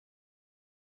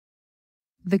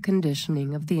The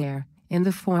conditioning of the air in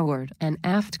the forward and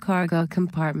aft cargo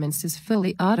compartments is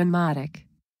fully automatic.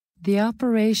 The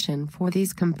operation for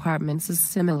these compartments is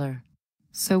similar.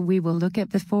 So we will look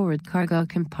at the forward cargo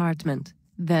compartment,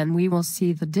 then we will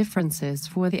see the differences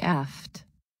for the aft.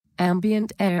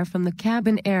 Ambient air from the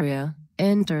cabin area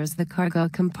enters the cargo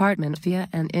compartment via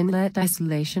an inlet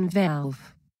isolation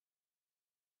valve.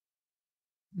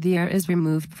 The air is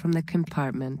removed from the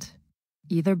compartment,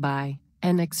 either by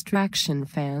an extraction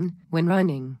fan when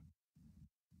running,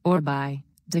 or by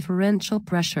differential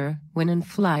pressure when in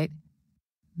flight.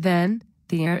 Then,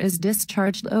 the air is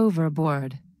discharged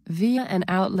overboard via an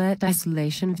outlet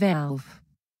isolation valve.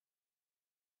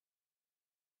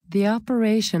 The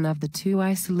operation of the two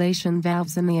isolation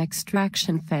valves in the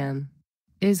extraction fan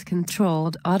is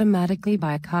controlled automatically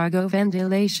by a cargo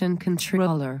ventilation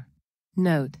controller.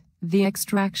 Note, the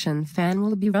extraction fan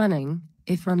will be running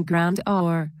if on ground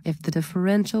or if the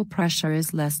differential pressure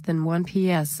is less than 1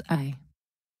 psi.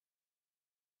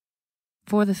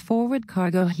 For the forward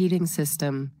cargo heating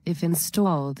system, if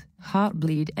installed, hot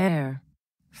bleed air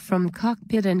from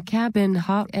cockpit and cabin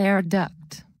hot air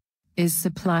duct is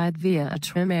supplied via a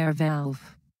trim air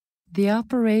valve. The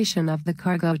operation of the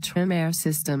cargo trim air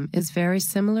system is very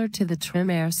similar to the trim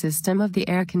air system of the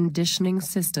air conditioning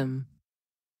system.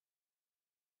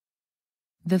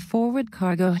 The forward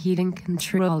cargo heating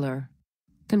controller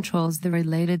controls the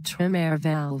related trim air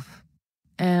valve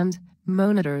and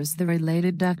monitors the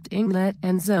related duct inlet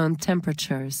and zone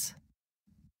temperatures.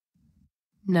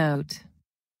 Note: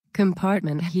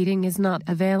 compartment heating is not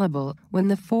available when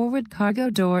the forward cargo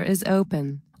door is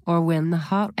open or when the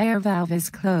hot air valve is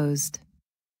closed.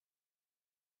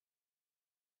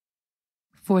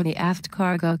 For the aft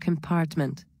cargo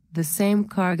compartment, the same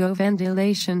cargo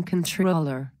ventilation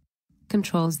controller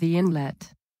controls the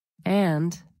inlet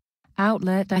and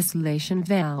outlet isolation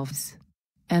valves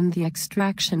and the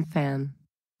extraction fan.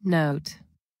 Note: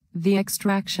 the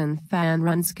extraction fan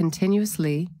runs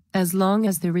continuously as long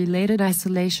as the related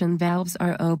isolation valves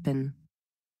are open.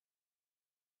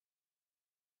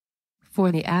 For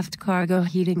the aft cargo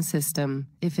heating system,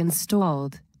 if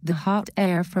installed, the hot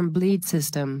air from bleed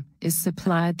system is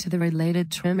supplied to the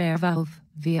related trim air valve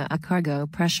via a cargo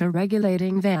pressure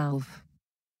regulating valve.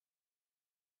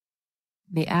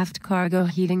 The aft cargo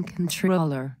heating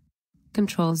controller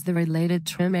controls the related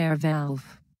trim air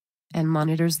valve and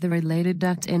monitors the related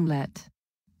duct inlet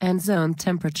and zone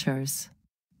temperatures.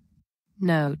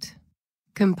 Note: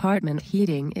 compartment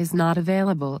heating is not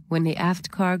available when the aft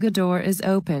cargo door is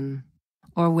open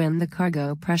or when the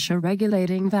cargo pressure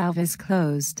regulating valve is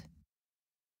closed.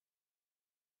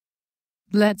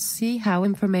 Let's see how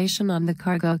information on the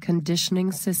cargo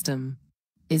conditioning system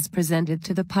is presented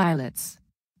to the pilots.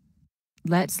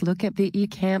 Let's look at the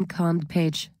ECAM-COND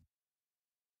page.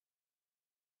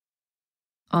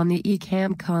 On the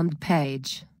ECAM-COND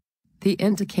page, the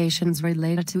indications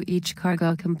related to each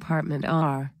cargo compartment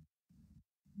are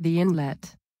the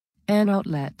inlet and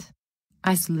outlet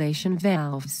isolation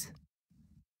valves,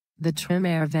 the trim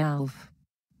air valve,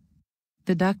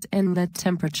 the duct inlet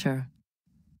temperature,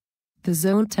 the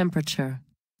zone temperature,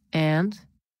 and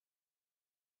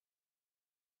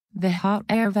the hot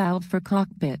air valve for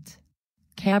cockpit,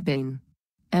 cabin,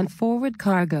 and forward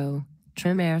cargo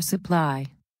trim air supply.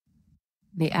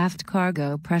 The aft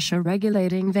cargo pressure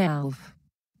regulating valve.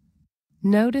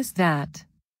 Notice that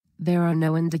there are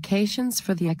no indications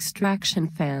for the extraction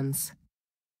fans.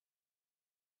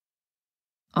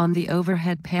 On the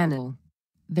overhead panel,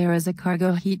 there is a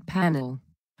cargo heat panel,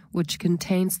 which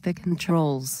contains the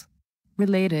controls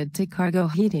related to cargo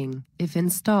heating if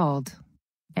installed,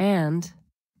 and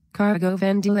cargo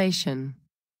ventilation.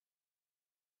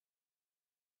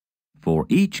 For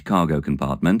each cargo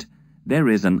compartment, there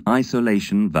is an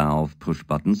isolation valve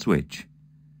push-button switch.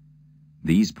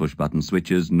 These push-button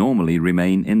switches normally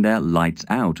remain in their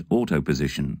lights-out auto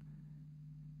position.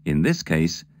 In this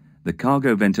case, the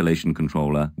cargo ventilation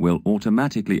controller will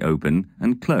automatically open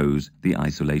and close the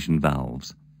isolation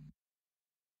valves.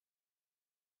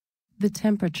 The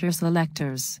temperature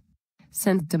selectors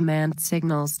send demand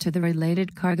signals to the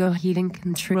related cargo heating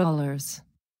controllers.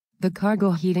 The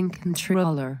cargo heating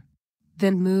controller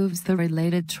then moves the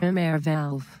related trim air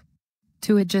valve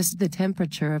to adjust the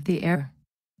temperature of the air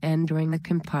entering the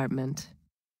compartment.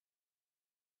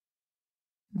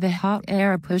 The hot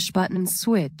air push-button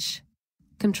switch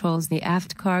controls the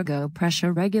aft cargo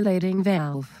pressure regulating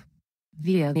valve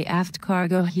via the aft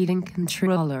cargo heating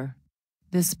controller.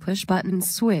 This push-button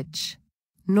switch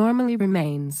normally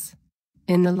remains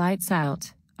in the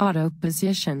lights-out auto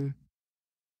position.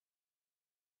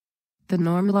 The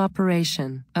normal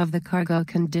operation of the cargo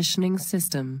conditioning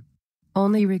system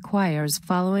only requires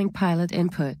following pilot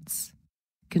inputs.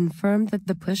 Confirm that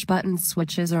the push-button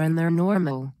switches are in their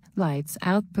normal, lights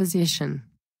out position.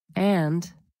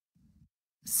 And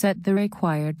set the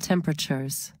required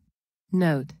temperatures.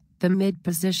 Note, the mid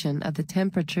position of the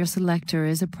temperature selector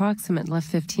is approximately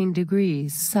 15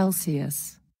 degrees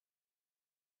Celsius.